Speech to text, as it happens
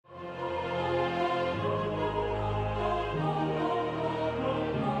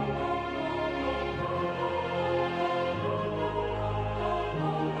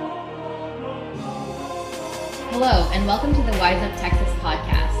Hello, and welcome to the Wise Up Texas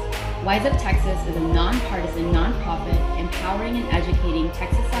podcast. Wise Up Texas is a nonpartisan nonprofit empowering and educating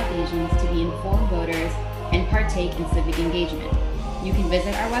Texas South Asians to be informed voters and partake in civic engagement. You can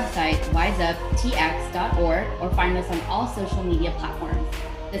visit our website, wiseuptx.org, or find us on all social media platforms.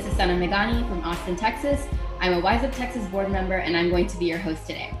 This is Sana Megani from Austin, Texas. I'm a Wise Up Texas board member, and I'm going to be your host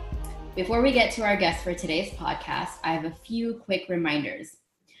today. Before we get to our guest for today's podcast, I have a few quick reminders.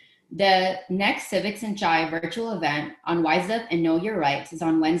 The next Civics and Jive virtual event on Wise Up and Know Your Rights is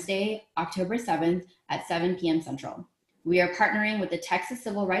on Wednesday, October 7th at 7 p.m. Central. We are partnering with the Texas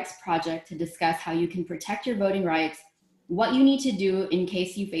Civil Rights Project to discuss how you can protect your voting rights, what you need to do in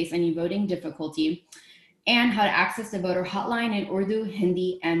case you face any voting difficulty, and how to access the voter hotline in Urdu,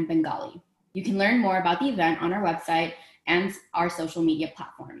 Hindi, and Bengali. You can learn more about the event on our website and our social media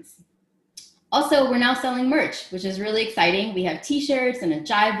platforms. Also, we're now selling merch, which is really exciting. We have t-shirts and a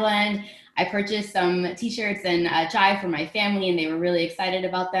Jive blend. I purchased some t-shirts and Jive for my family, and they were really excited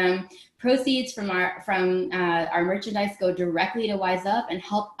about them. Proceeds from our merchandise go directly to Wise Up and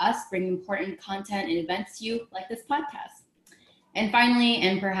help us bring important content and events to you like this podcast. And finally,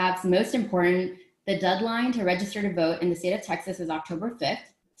 and perhaps most important, the deadline to register to vote in the state of Texas is October 5th.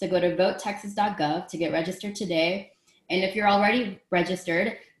 So go to votetexas.gov to get registered today. And if you're already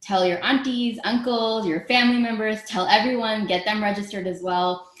registered, tell your aunties, uncles, your family members, tell everyone, get them registered as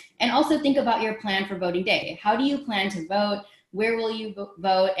well. And also think about your plan for voting day. How do you plan to vote? Where will you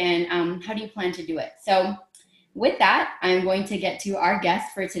vote? And how do you plan to do it? So with that, I'm going to get to our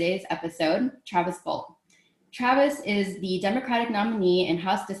guest for today's episode, Travis Bolt. Travis is the Democratic nominee in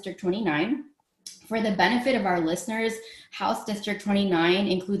House District 29. For the benefit of our listeners, House District 29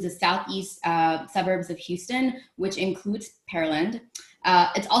 includes the southeast suburbs of Houston, which includes Pearland.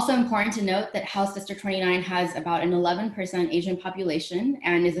 It's also important to note that House District 29 has about an 11% Asian population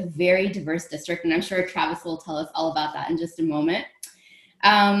and is a very diverse district, and I'm sure Travis will tell us all about that in just a moment.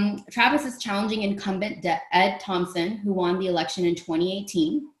 Travis is challenging incumbent Ed Thompson, who won the election in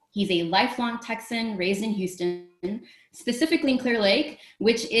 2018. He's a lifelong Texan raised in Houston, specifically in Clear Lake,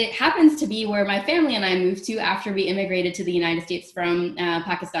 which it happens to be where my family and I moved to after we immigrated to the United States from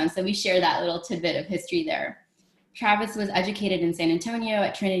Pakistan. So we share that little tidbit of history there. Travis was educated in San Antonio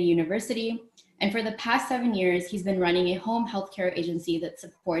at Trinity University, and for the past 7 years, he's been running a home healthcare agency that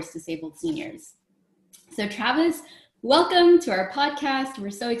supports disabled seniors. So Travis, welcome to our podcast. We're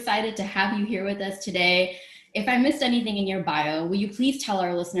so excited to have you here with us today. If I missed anything in your bio, will you please tell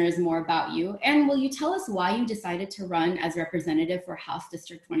our listeners more about you? And will you tell us why you decided to run as representative for House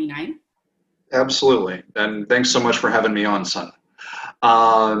District 29? Absolutely. And thanks so much for having me on, Son.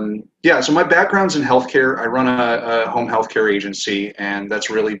 So my background's in healthcare. I run a home healthcare agency, and that's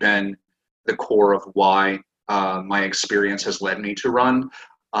really been the core of why my experience has led me to run,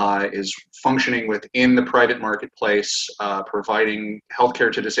 is functioning within the private marketplace, providing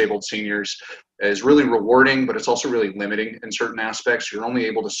healthcare to disabled seniors is really rewarding, but it's also really limiting in certain aspects. You're only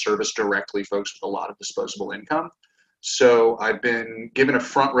able to service directly folks with a lot of disposable income. So I've been given a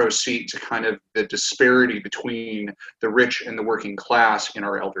front row seat to kind of the disparity between the rich and the working class in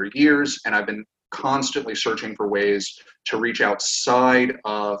our elder years. And I've been constantly searching for ways to reach outside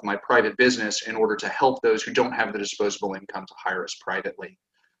of my private business in order to help those who don't have the disposable income to hire us privately.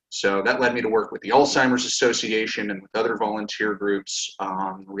 So that led me to work with the Alzheimer's Association and with other volunteer groups.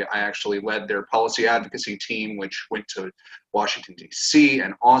 I actually led their policy advocacy team, which went to Washington, D.C.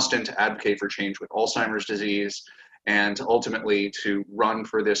 and Austin to advocate for change with Alzheimer's disease, and ultimately to run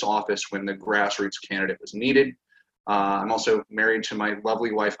for this office when the grassroots candidate was needed. I'm also married to my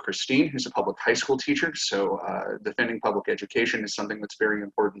lovely wife, Christine, who's a public high school teacher. So defending public education is something that's very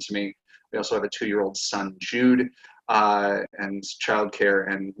important to me. We also have a 2-year-old son, Jude, and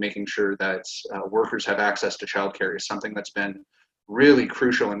childcare and making sure that workers have access to childcare is something that's been really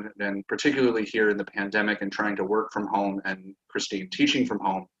crucial, and particularly here in the pandemic and trying to work from home, and Christine teaching from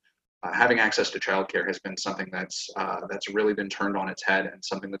home. Having access to childcare has been something that's really been turned on its head, and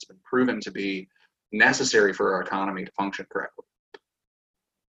something that's been proven to be necessary for our economy to function correctly.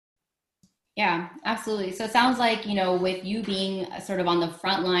 Yeah, absolutely. So it sounds like, with you being sort of on the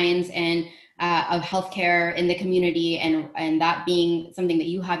front lines and of healthcare in the community, and that being something that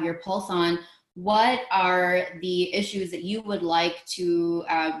you have your pulse on, what are the issues that you would like to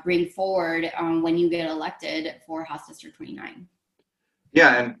bring forward when you get elected for House District 29?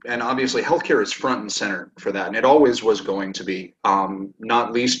 Yeah, and obviously healthcare is front and center for that, and it always was going to be.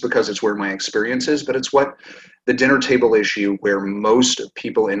 Not least because it's where my experience is, but it's what the dinner table issue where most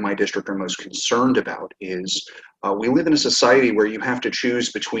people in my district are most concerned about is we live in a society where you have to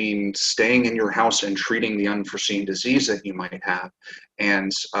choose between staying in your house and treating the unforeseen disease that you might have.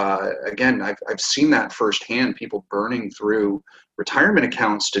 And again, I've seen that firsthand, people burning through retirement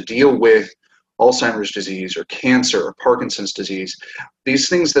accounts to deal with Alzheimer's disease or cancer or Parkinson's disease, these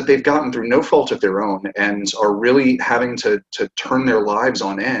things that they've gotten through no fault of their own and are really having to turn their lives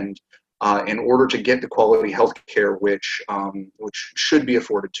on end in order to get the quality health care which should be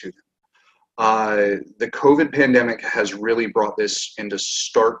afforded to them. The COVID pandemic has really brought this into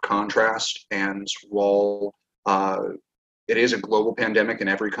stark contrast, and while it is a global pandemic and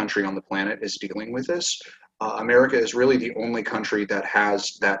every country on the planet is dealing with this, America is really the only country that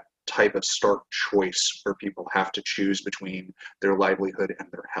has that type of stark choice where people have to choose between their livelihood and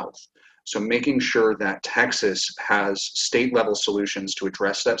their health. So making sure that Texas has state level solutions to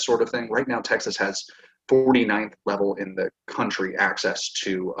address that sort of thing. Right now, Texas has 49th level in the country access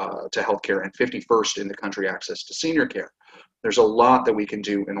to healthcare and 51st in the country access to senior care. There's a lot that we can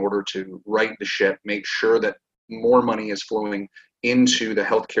do in order to right the ship, make sure that more money is flowing into the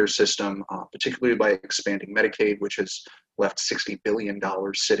healthcare system, particularly by expanding Medicaid, which has left $60 billion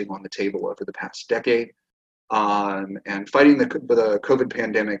sitting on the table over the past decade, and fighting the COVID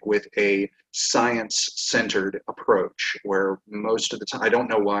pandemic with a science-centered approach, where most of the time, I don't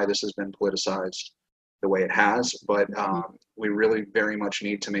know why this has been politicized the way it has, but we really very much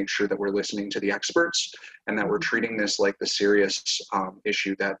need to make sure that we're listening to the experts and that we're treating this like the serious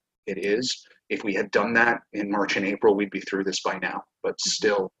issue that it is. If we had done that in March and April, we'd be through this by now, but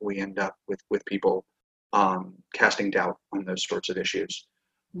still we end up with people casting doubt on those sorts of issues.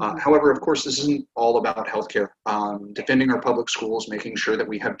 However, of course, this isn't all about healthcare. Defending our public schools, making sure that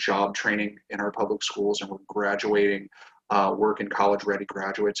we have job training in our public schools and we're graduating work and college-ready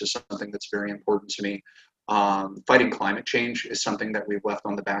graduates is something that's very important to me. Fighting climate change is something that we've left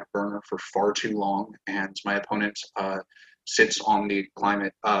on the back burner for far too long, and my opponent sits on the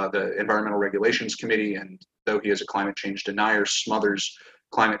Environmental Regulations Committee, and though he is a climate change denier, smothers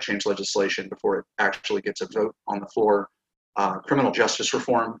climate change legislation before it actually gets a vote on the floor. Criminal justice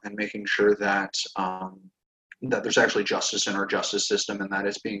reform and making sure that that there's actually justice in our justice system and that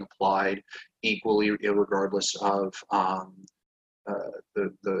is being applied equally, regardless of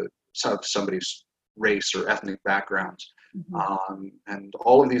somebody's race or ethnic background. And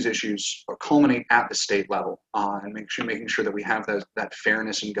all of these issues culminate at the state level, and making sure that we have that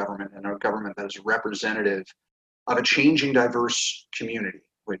fairness in government and a government that is representative of a changing, diverse community,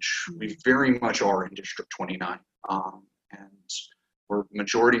 which we very much are in District 29. And we're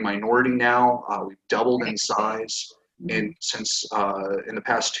majority minority now. We've doubled in size since in the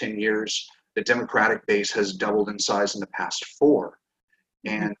past 10 years. The Democratic base has doubled in size in the past 4.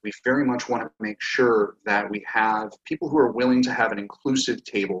 And we very much want to make sure that we have people who are willing to have an inclusive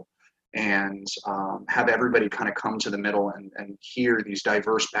table and have everybody kind of come to the middle and hear these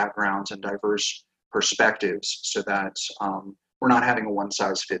diverse backgrounds and diverse perspectives, so that we're not having a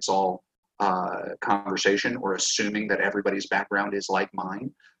one-size-fits-all conversation or assuming that everybody's background is like mine.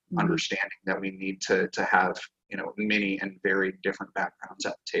 Understanding that we need to have many and very different backgrounds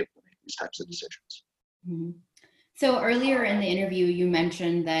at the table to make these types of decisions. So earlier in the interview, you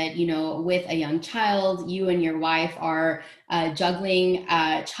mentioned that, with a young child, you and your wife are juggling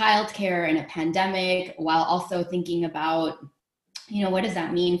childcare and a pandemic while also thinking about, what does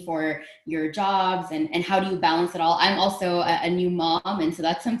that mean for your jobs and how do you balance it all? I'm also a new mom, and so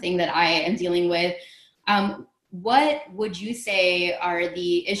that's something that I am dealing with. What would you say are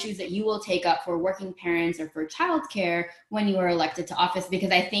the issues that you will take up for working parents or for childcare when you are elected to office?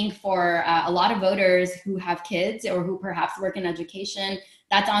 Because I think for a lot of voters who have kids or who perhaps work in education,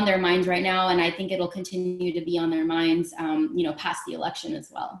 that's on their minds right now. And I think it'll continue to be on their minds, past the election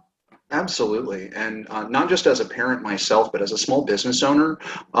as well. Absolutely. And not just as a parent myself, but as a small business owner,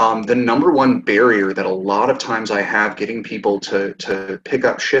 the number one barrier that a lot of times I have getting people to pick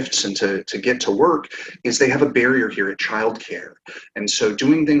up shifts and to get to work is they have a barrier here at childcare. And so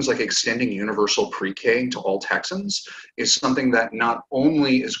doing things like extending universal pre-K to all Texans is something that not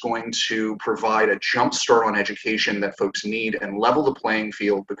only is going to provide a jump start on education that folks need and level the playing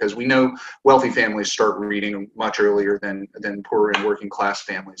field, because we know wealthy families start reading much earlier than poor and working class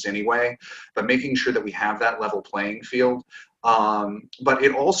families anyway. way, but making sure that we have that level playing field. But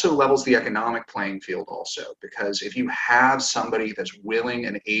it also levels the economic playing field also, because if you have somebody that's willing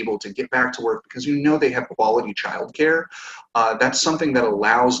and able to get back to work because you know they have quality childcare, that's something that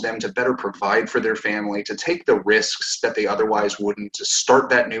allows them to better provide for their family, to take the risks that they otherwise wouldn't, to start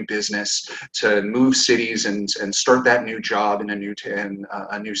that new business, to move cities and start that new job in a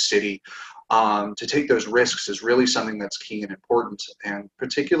new city. To take those risks is really something that's key and important, and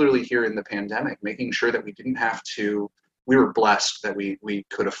particularly here in the pandemic, making sure that we didn't have to. We were blessed that we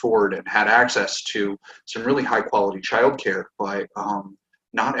could afford and had access to some really high quality childcare, but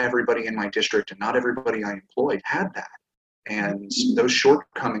not everybody in my district and not everybody I employed had that. And those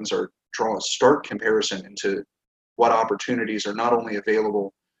shortcomings draw a stark comparison into what opportunities are not only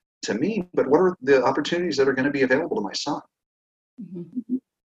available to me, but what are the opportunities that are going to be available to my son. Mm-hmm.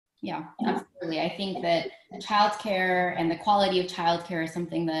 Yeah, absolutely. I think that childcare and the quality of childcare is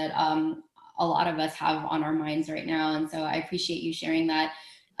something that a lot of us have on our minds right now. And so I appreciate you sharing that.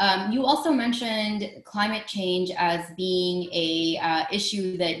 You also mentioned climate change as being a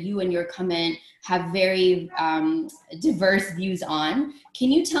issue that you and your comment have very diverse views on.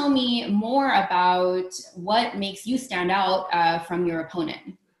 Can you tell me more about what makes you stand out from your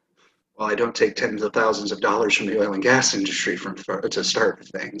opponent? Well, I don't take tens of thousands of dollars from the oil and gas industry to start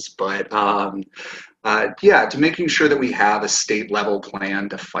things, but yeah, to making sure that we have a state level plan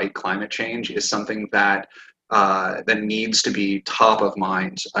to fight climate change is something that that needs to be top of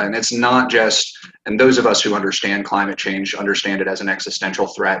mind. And it's not just, and those of us who understand climate change understand it as an existential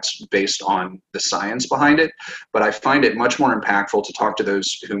threat based on the science behind it. But I find it much more impactful to talk to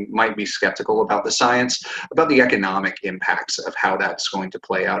those who might be skeptical about the science, about the economic impacts of how that's going to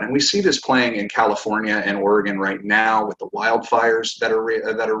play out. And we see this playing in California and Oregon right now with the wildfires that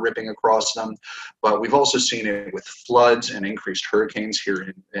are ripping across them. But we've also seen it with floods and increased hurricanes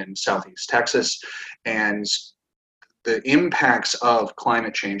here in Southeast Texas. And the impacts of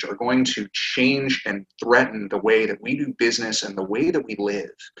climate change are going to change and threaten the way that we do business and the way that we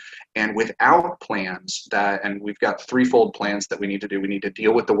live. And without plans and we've got threefold plans that we need to do. We need to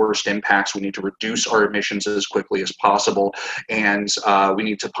deal with the worst impacts. We need to reduce our emissions as quickly as possible. And we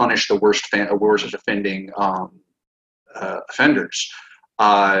need to punish the worst offending offenders.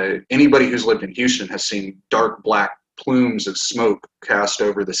 Anybody who's lived in Houston has seen dark black plumes of smoke cast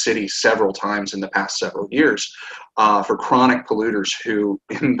over the city several times in the past several years for chronic polluters who,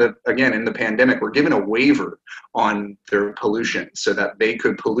 in the pandemic, were given a waiver on their pollution so that they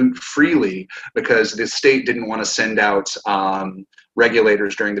could pollute freely because the state didn't want to send out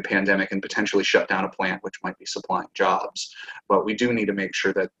regulators during the pandemic and potentially shut down a plant which might be supplying jobs. But we do need to make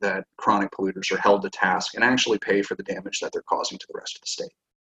sure that chronic polluters are held to task and actually pay for the damage that they're causing to the rest of the state.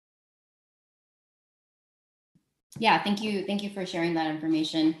 Yeah, thank you. Thank you for sharing that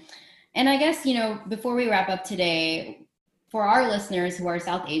information. And I guess, before we wrap up today, for our listeners who are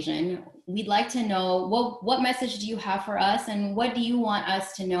South Asian, we'd like to know what message do you have for us, and what do you want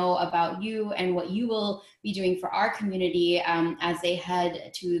us to know about you and what you will be doing for our community as they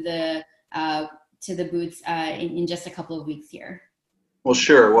head to the booths in just a couple of weeks here? Well,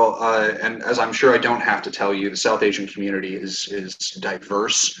 sure. Well, and as I'm sure I don't have to tell you, the South Asian community is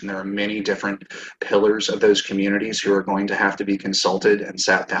diverse, and there are many different pillars of those communities who are going to have to be consulted and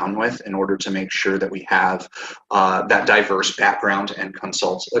sat down with in order to make sure that we have that diverse background and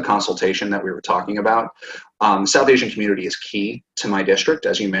consultation that we were talking about. South Asian community is key to my district.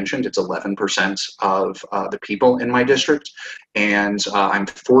 As you mentioned, it's 11% of the people in my district. And I'm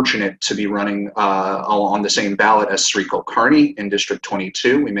fortunate to be running on the same ballot as Sri Kulkarni in District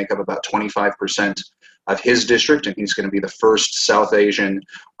 22. We make up about 25% of his district, and he's going to be the first South Asian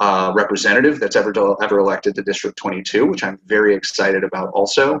representative that's ever elected to District 22, which I'm very excited about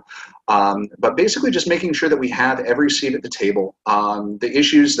also. But basically just making sure that we have every seat at the table. The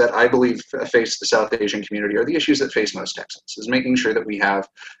issues that I believe face the South Asian community are the issues that face most Texans, is making sure that we have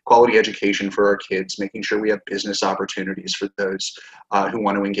quality education for our kids, making sure we have business opportunities for those who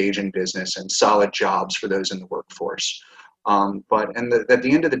want to engage in business, and solid jobs for those in the workforce. But at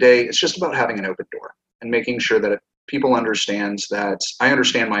the end of the day, it's just about having an open door and making sure that people understand that I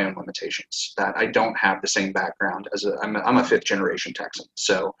understand my own limitations, that I don't have the same background I'm a fifth generation Texan.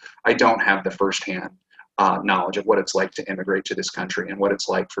 So I don't have the firsthand knowledge of what it's like to immigrate to this country and what it's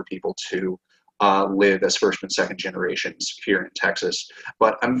like for people to live as first and second generations here in Texas.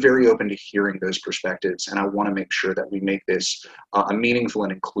 But I'm very open to hearing those perspectives, and I want to make sure that we make this a meaningful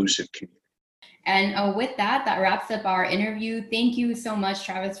and inclusive community. And with that wraps up our interview. Thank you so much,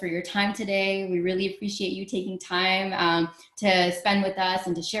 Travis, for your time today. We really appreciate you taking time to spend with us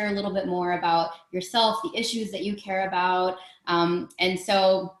and to share a little bit more about yourself, the issues that you care about. And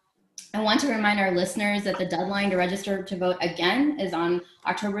so I want to remind our listeners that the deadline to register to vote again is on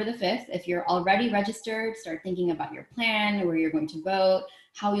October the 5th. If you're already registered, start thinking about your plan, where you're going to vote,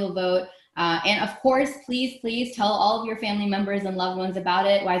 how you'll vote. And of course, please tell all of your family members and loved ones about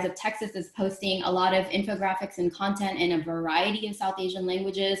it. Wise Up Texas is posting a lot of infographics and content in a variety of South Asian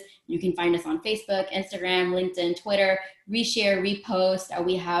languages. You can find us on Facebook, Instagram, LinkedIn, Twitter, reshare, repost.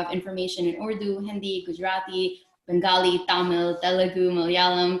 We have information in Urdu, Hindi, Gujarati, Bengali, Tamil, Telugu,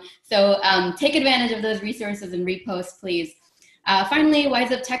 Malayalam. So take advantage of those resources and repost, please. Finally,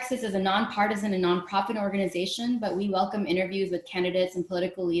 Wise Up Texas is a nonpartisan and nonprofit organization, but we welcome interviews with candidates and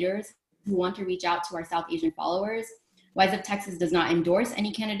political leaders who want to reach out to our South Asian followers. Wise Up Texas does not endorse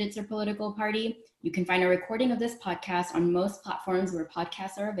any candidates or political party. You can find a recording of this podcast on most platforms where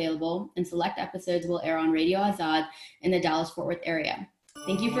podcasts are available, and select episodes will air on Radio Azad in the Dallas-Fort Worth area.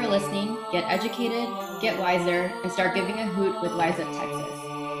 Thank you for listening. Get educated, get wiser, and start giving a hoot with Wise Up Texas.